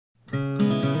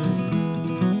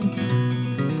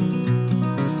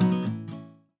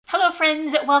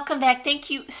friends, welcome back. Thank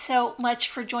you so much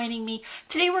for joining me.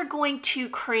 Today we're going to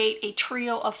create a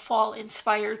trio of fall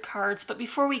inspired cards, but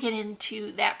before we get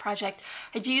into that project,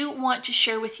 I do want to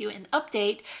share with you an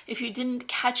update. If you didn't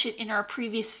catch it in our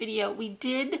previous video, we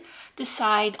did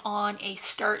decide on a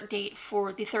start date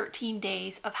for the 13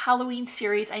 Days of Halloween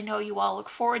series. I know you all look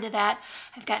forward to that.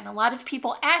 I've gotten a lot of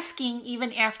people asking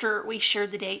even after we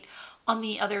shared the date on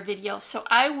the other video. So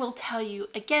I will tell you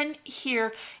again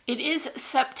here, it is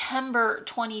September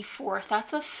 24th.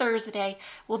 That's a Thursday.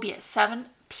 We'll be at 7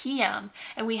 p.m.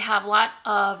 and we have a lot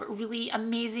of really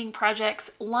amazing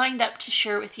projects lined up to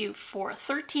share with you for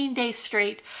 13 days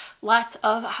straight. Lots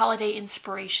of holiday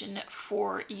inspiration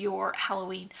for your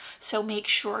Halloween. So make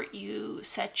sure you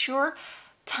set your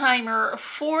timer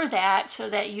for that so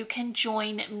that you can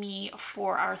join me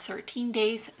for our 13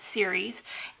 days series.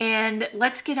 And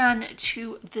let's get on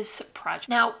to this project.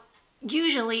 Now,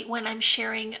 usually when I'm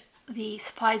sharing the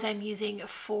supplies I'm using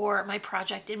for my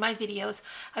project in my videos,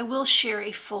 I will share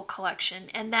a full collection,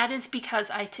 and that is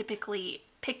because I typically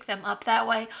pick them up that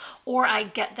way, or I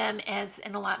get them as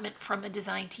an allotment from a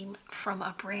design team from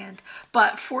a brand.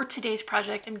 But for today's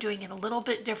project, I'm doing it a little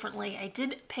bit differently. I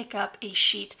did pick up a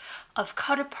sheet of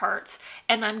cut-aparts,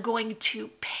 and I'm going to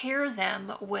pair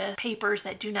them with papers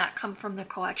that do not come from the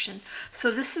collection. So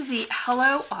this is the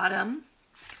Hello Autumn.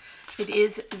 It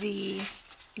is the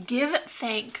Give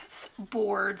Thanks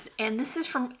boards, and this is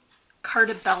from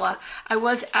Cartabella. I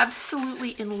was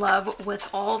absolutely in love with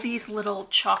all these little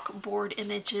chalkboard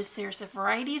images. There's a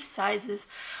variety of sizes,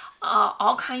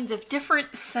 all kinds of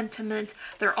different sentiments.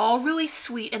 They're all really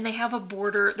sweet, and they have a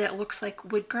border that looks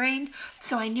like wood grain.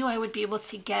 So I knew I would be able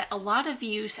to get a lot of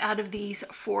use out of these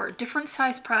for different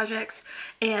size projects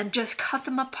and just cut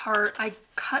them apart. I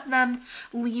cut them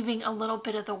leaving a little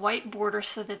bit of the white border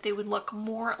so that they would look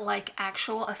more like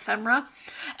actual ephemera.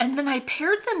 And then I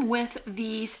paired them with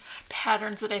these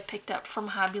patterns that I picked up from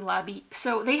Hobby Lobby.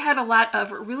 So they had a lot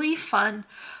of really fun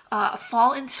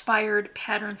fall inspired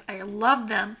patterns. I love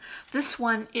them. This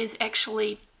one is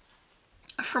actually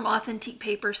from Authentic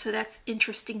Paper, so that's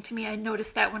interesting to me. I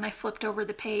noticed that when I flipped over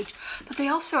the page. But they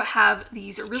also have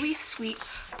these really sweet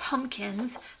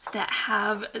pumpkins that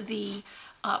have the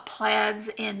plaids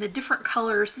and the different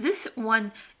colors. This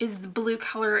one is the blue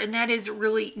color, and that is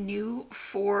really new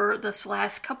for this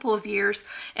last couple of years,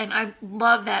 and I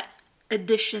love that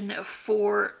addition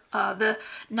for the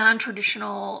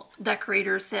non-traditional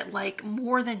decorators that like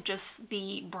more than just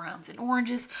the browns and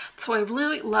oranges. So I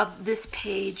really love this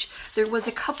page. There was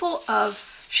a couple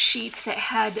of sheets that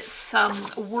had some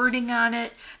wording on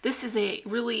it. This is a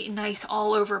really nice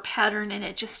all-over pattern, and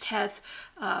it just has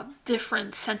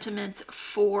different sentiments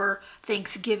for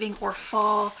Thanksgiving or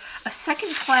fall. A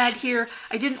second plaid here.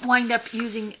 I didn't wind up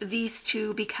using these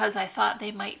two because I thought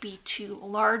they might be too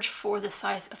large for the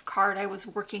size of card I was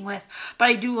working with, but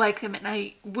I do like them and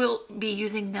I will be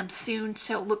using them soon,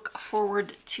 so look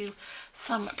forward to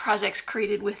some projects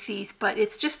created with these. But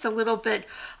it's just a little bit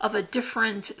of a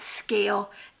different scale,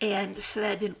 and so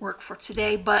that didn't work for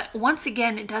today. But once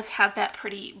again, it does have that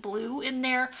pretty blue in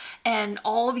there and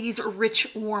all these rich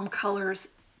warm colors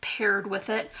paired with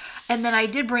it. And then I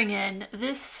did bring in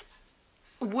this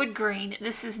wood grain.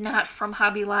 This is not from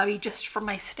Hobby Lobby, just from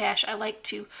my stash. I like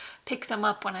to pick them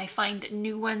up when I find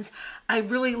new ones. I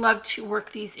really love to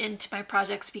work these into my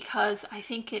projects because I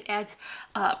think it adds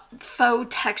faux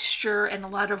texture and a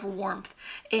lot of warmth,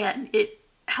 and it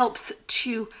helps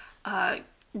to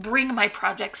bring my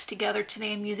projects together.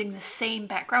 Today I'm using the same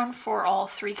background for all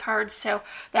three cards, so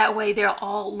that way they'll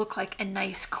all look like a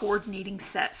nice coordinating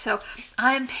set. So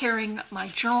I'm pairing my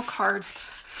journal cards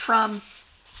from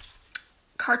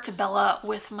Cartabella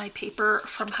with my paper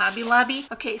from Hobby Lobby.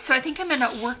 Okay, so I think I'm going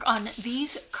to work on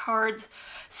these cards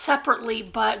separately,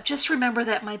 but just remember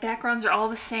that my backgrounds are all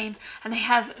the same, and I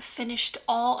have finished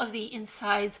all of the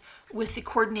insides with the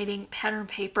coordinating pattern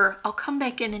paper. I'll come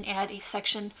back in and add a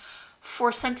section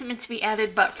for sentiment to be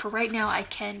added, but for right now I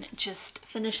can just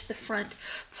finish the front.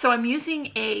 So I'm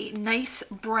using a nice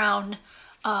brown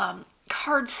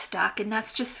cardstock, and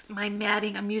that's just my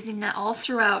matting. I'm using that all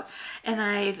throughout, and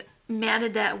I've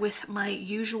matted that with my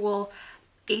usual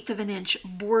 1/8 of an inch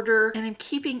border, and I'm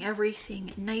keeping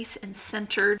everything nice and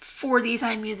centered. For these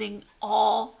I'm using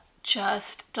all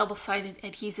just double-sided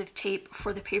adhesive tape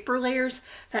for the paper layers.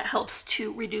 That helps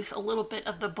to reduce a little bit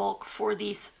of the bulk for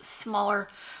these smaller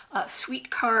sweet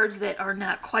cards that are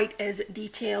not quite as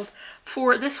detailed.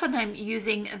 For this one I'm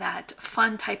using that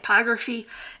fun typography,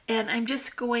 and I'm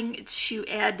just going to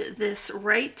add this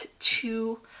right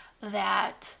to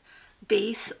that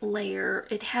base layer.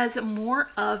 It has more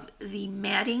of the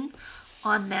matting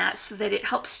on that so that it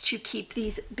helps to keep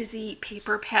these busy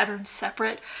paper patterns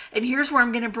separate. And here's where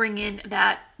I'm going to bring in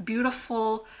that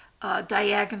beautiful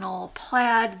diagonal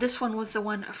plaid. This one was the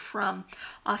one from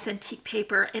Authentique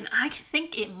Paper, and I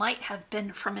think it might have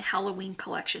been from a Halloween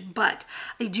collection, but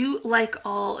I do like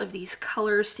all of these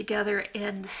colors together,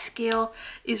 and the scale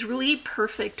is really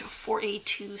perfect for a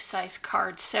 2 size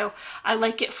card. So I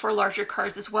like it for larger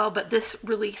cards as well, but this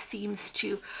really seems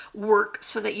to work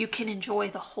so that you can enjoy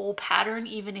the whole pattern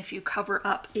even if you cover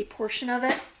up a portion of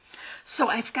it. So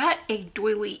I've got a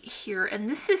doily here, and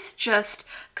this is just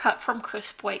cut from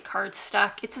crisp white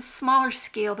cardstock. It's a smaller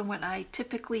scale than what I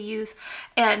typically use,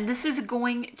 and this is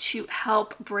going to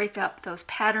help break up those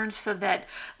patterns so that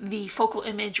the focal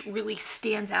image really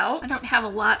stands out. I don't have a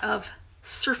lot of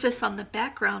surface on the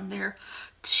background there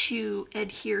to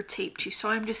adhere tape to, so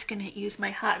I'm just going to use my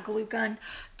hot glue gun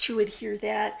to adhere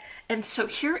that. And so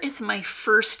here is my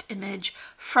first image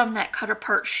from that cut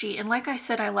apart sheet, and like I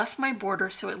said, I left my border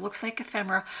so it looks like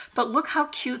ephemera, but look how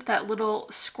cute that little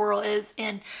squirrel is,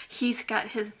 and he's got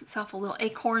himself a little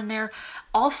acorn there.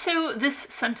 Also, this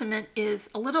sentiment is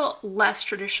a little less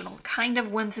traditional, kind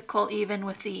of whimsical even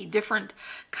with the different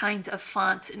kinds of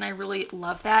fonts, and I really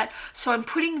love that. So I'm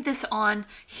putting this on.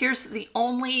 Here's the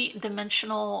only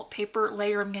dimensional paper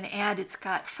layer I'm going to add. It's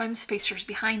got foam spacers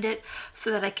behind it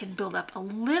so that I can build up a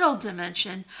little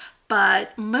dimension,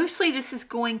 but mostly this is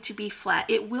going to be flat.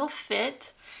 It will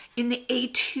fit in the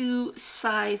A2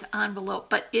 size envelope,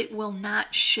 but it will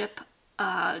not ship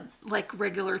like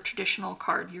regular traditional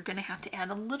card. You're going to have to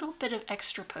add a little bit of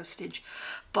extra postage,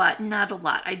 but not a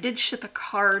lot. I did ship a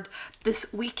card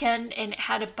this weekend and it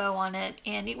had a bow on it,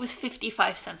 and it was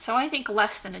 55 cents. So I think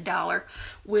less than $1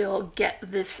 will get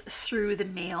this through the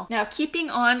mail. Now, keeping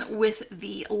on with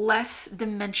the less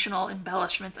dimensional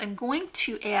embellishments, I'm going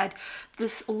to add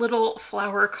this little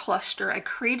flower cluster. I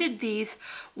created these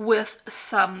with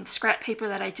some scrap paper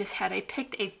that I just had. I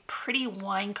picked a pretty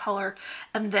wine color,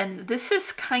 and then this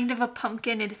is kind of a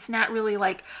pumpkin. It's not really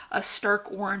like a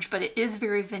stark orange, but it is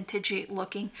very vintagey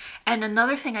looking. And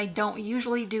another thing I don't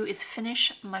usually do is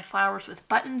finish my flowers with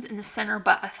buttons in the center,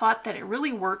 but I thought that it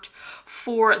really worked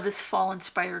for this fall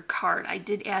inspired card. I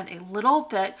did add a little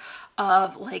bit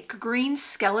of like green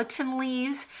skeleton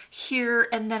leaves here,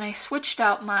 and then I switched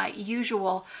out my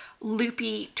usual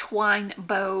loopy twine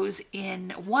bows in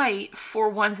white for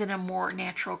ones in a more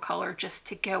natural color just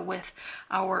to go with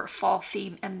our fall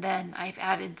theme. And then I've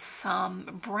added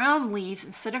some brown leaves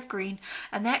instead of green,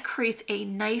 and that creates a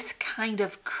nice kind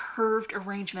of curved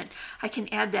arrangement. I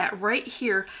can add that right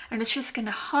here, and it's just going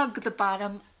to hug the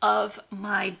bottom of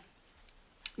my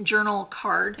journal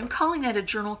card. I'm calling that a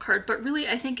journal card, but really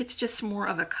I think it's just more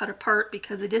of a cut apart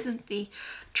because it isn't the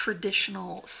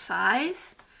traditional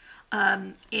size.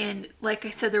 And like I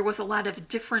said, there was a lot of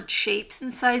different shapes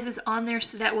and sizes on there,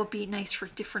 so that will be nice for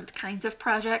different kinds of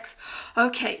projects.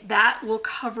 Okay, that will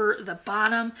cover the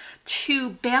bottom. To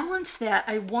balance that,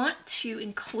 I want to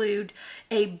include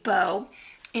a bow.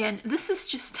 And this is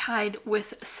just tied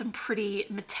with some pretty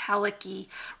metallic-y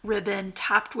ribbon,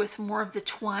 topped with more of the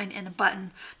twine and a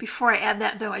button. Before I add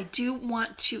that, though, I do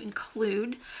want to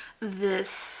include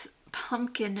this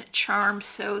pumpkin charm.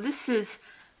 So this is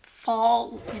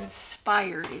fall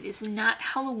inspired. It is not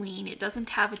Halloween. It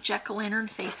doesn't have a jack-o'-lantern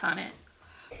face on it,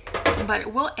 but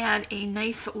it will add a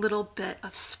nice little bit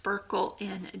of sparkle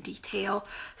and detail.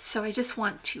 So I just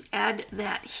want to add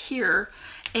that here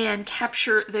and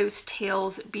capture those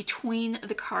tails between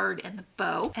the card and the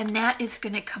bow. And that is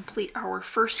going to complete our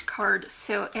first card.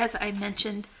 So as I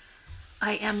mentioned,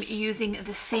 I am using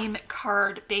the same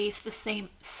card base, the same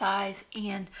size,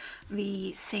 and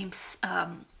the same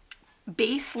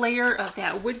base layer of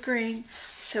that wood grain.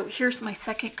 So here's my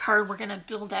second card. We're going to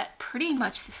build that pretty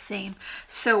much the same.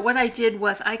 So what I did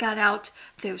was I got out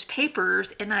those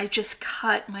papers and I just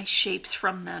cut my shapes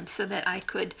from them so that I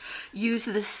could use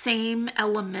the same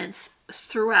elements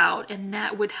throughout, and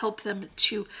that would help them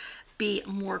to be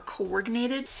more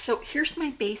coordinated. So here's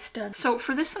my base done. So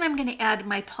for this one, I'm going to add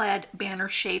my plaid banner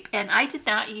shape, and I did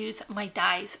not use my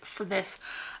dies for this.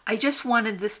 I just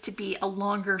wanted this to be a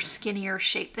longer, skinnier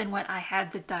shape than what I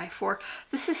had the die for.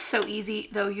 This is so easy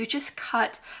though. You just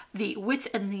cut the width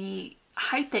and the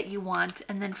height that you want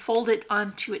and then fold it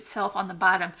onto itself on the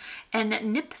bottom and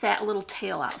nip that little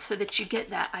tail out so that you get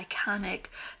that iconic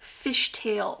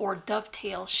fishtail or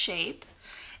dovetail shape.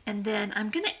 And then I'm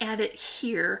going to add it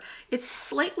here. It's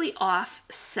slightly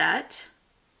offset.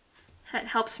 That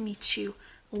helps me to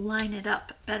line it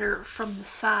up better from the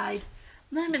side.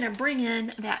 And then I'm going to bring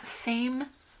in that same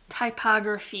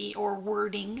typography or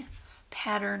wording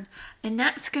pattern, and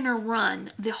that's going to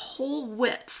run the whole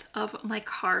width of my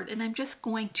card, and I'm just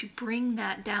going to bring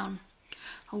that down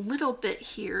a little bit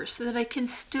here so that I can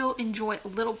still enjoy a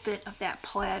little bit of that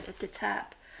plaid at the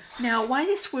top. Now, why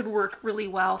this would work really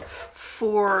well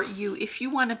for you if you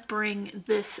want to bring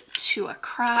this to a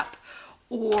crop,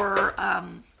 or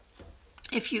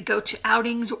if you go to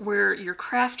outings where you're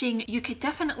crafting, you could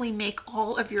definitely make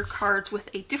all of your cards with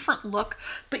a different look,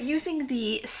 but using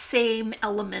the same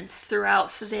elements throughout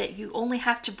so that you only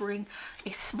have to bring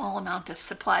a small amount of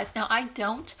supplies. Now, I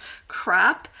don't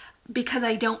crop because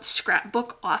I don't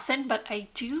scrapbook often, but I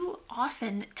do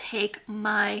often take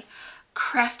my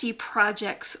crafty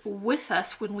projects with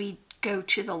us when we go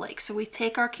to the lake. So we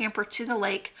take our camper to the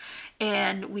lake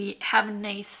and we have a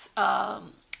nice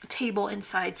table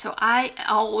inside. So I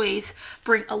always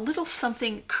bring a little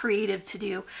something creative to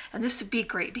do, and this would be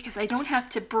great because I don't have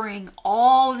to bring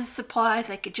all the supplies.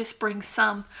 I could just bring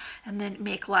some and then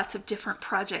make lots of different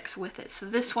projects with it. So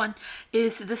this one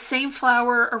is the same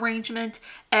flower arrangement,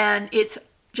 and it's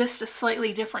just a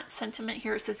slightly different sentiment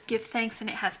here. It says give thanks and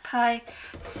it has pie,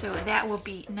 so that will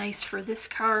be nice for this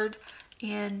card.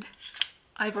 And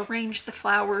I've arranged the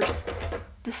flowers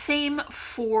the same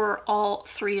for all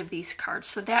three of these cards.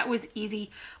 So that was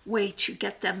easy way to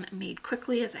get them made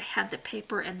quickly, as I had the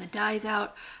paper and the dies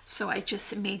out. So I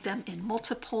just made them in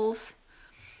multiples.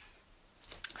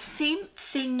 Same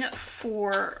thing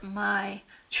for my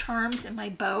charms and my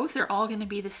bows. They're all going to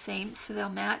be the same, so they'll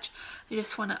match. I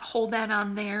just want to hold that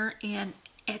on there and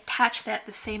attach that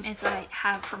the same as I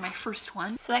have for my first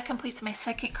one. So that completes my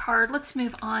second card. Let's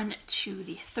move on to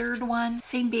the third one.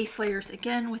 Same base layers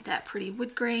again with that pretty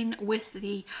wood grain with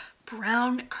the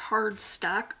brown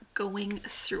cardstock going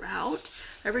throughout.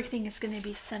 Everything is going to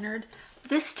be centered.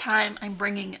 This time I'm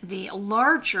bringing the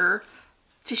larger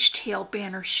fishtail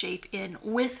banner shape in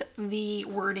with the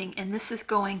wording, and this is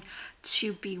going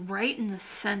to be right in the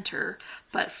center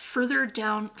but further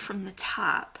down from the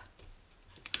top.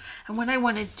 And what I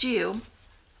want to do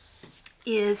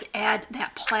is add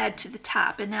that plaid to the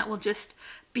top, and that will just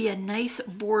be a nice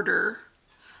border.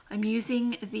 I'm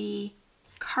using the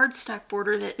cardstock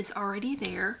border that is already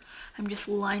there. I'm just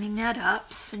lining that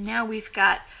up. So now we've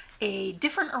got a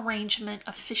different arrangement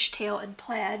of fishtail and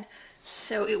plaid.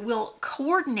 So it will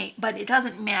coordinate, but it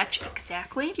doesn't match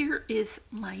exactly. Here is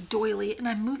my doily, and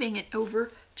I'm moving it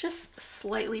over just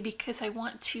slightly because I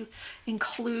want to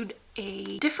include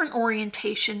a different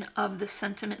orientation of the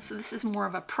sentiment. So this is more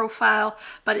of a profile,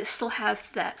 but it still has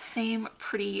that same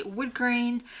pretty wood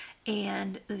grain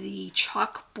and the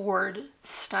chalkboard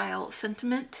style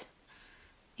sentiment.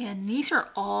 And these are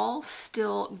all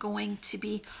still going to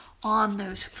be on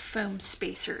those foam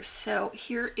spacers. So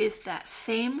here is that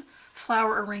same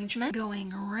flower arrangement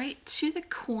going right to the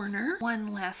corner.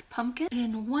 One last pumpkin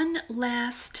and one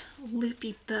last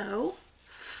loopy bow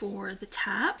for the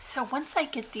top. So once I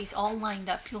get these all lined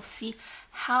up, you'll see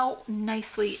how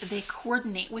nicely they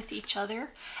coordinate with each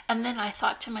other. And then I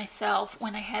thought to myself,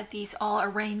 when I had these all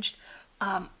arranged,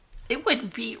 it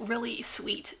would be really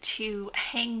sweet to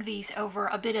hang these over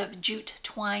a bit of jute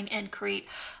twine and create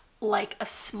like a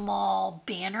small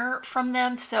banner from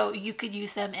them, so you could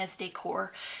use them as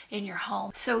decor in your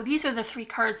home. So these are the three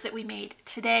cards that we made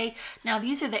today. Now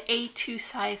these are the A2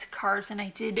 size cards, and I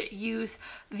did use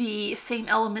the same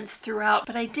elements throughout,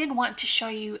 but I did want to show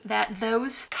you that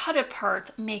those cut apart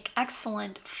make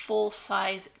excellent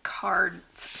full-size cards.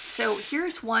 So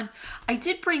here's one. I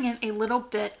did bring in a little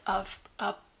bit of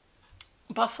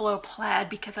buffalo plaid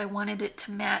because I wanted it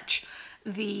to match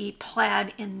the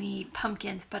plaid in the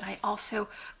pumpkins, but I also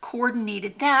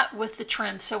coordinated that with the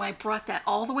trim. So I brought that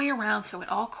all the way around so it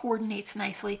all coordinates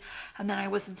nicely. And then I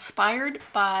was inspired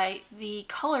by the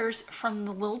colors from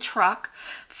the little truck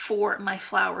for my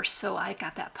flowers. So I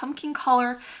got that pumpkin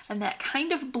color and that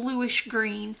kind of bluish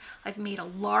green. I've made a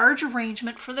large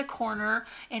arrangement for the corner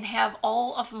and have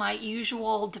all of my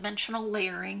usual dimensional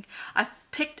layering. I've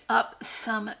picked up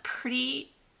some pretty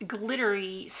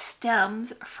glittery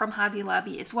stems from Hobby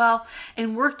Lobby as well,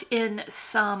 and worked in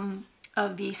some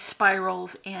of these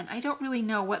spirals, and I don't really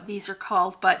know what these are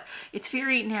called, but it's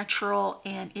very natural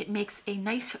and it makes a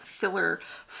nice filler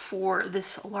for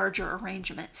this larger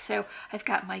arrangement. So I've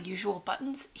got my usual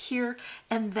buttons here,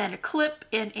 and then a clip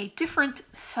in a different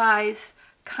size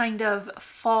kind of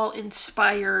fall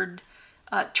inspired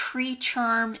tree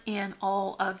charm, and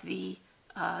all of the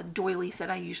doilies that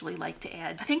I usually like to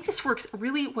add. I think this works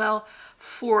really well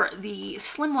for the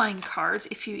slimline cards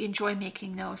if you enjoy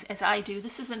making those as I do.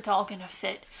 This isn't all going to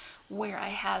fit where I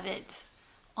have it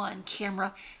on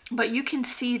camera, but you can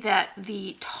see that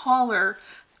the taller,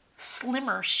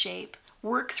 slimmer shape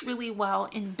works really well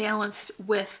and balanced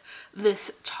with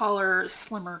this taller,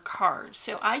 slimmer card.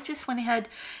 So I just went ahead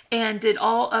and did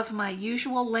all of my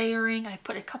usual layering. I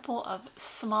put a couple of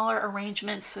smaller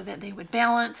arrangements so that they would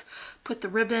balance, put the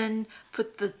ribbon,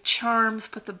 put the charms,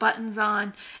 put the buttons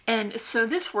on, and so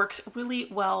this works really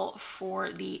well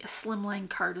for the slimline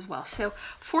card as well. So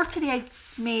for today I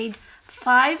made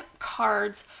 5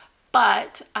 cards,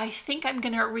 but I think I'm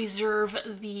going to reserve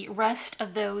the rest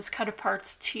of those cut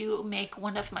aparts to make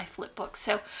one of my flip books.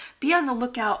 So be on the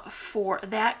lookout for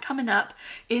that coming up.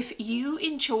 If you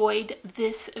enjoyed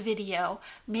this video,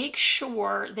 make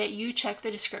sure that you check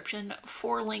the description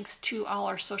for links to all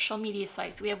our social media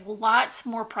sites. We have lots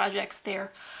more projects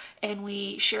there, and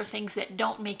we share things that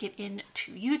don't make it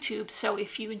into YouTube. So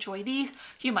if you enjoy these,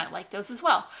 you might like those as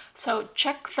well. So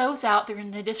check those out. They're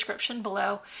in the description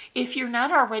below. If you're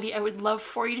not already, I would love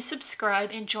for you to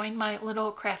subscribe and join my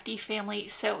little crafty family.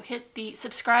 So hit the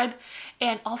subscribe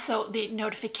and also the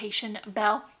notification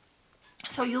bell,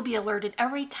 so you'll be alerted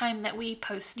every time that we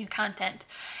post new content.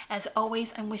 As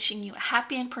always, I'm wishing you a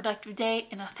happy and productive day,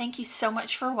 and I thank you so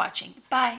much for watching. Bye.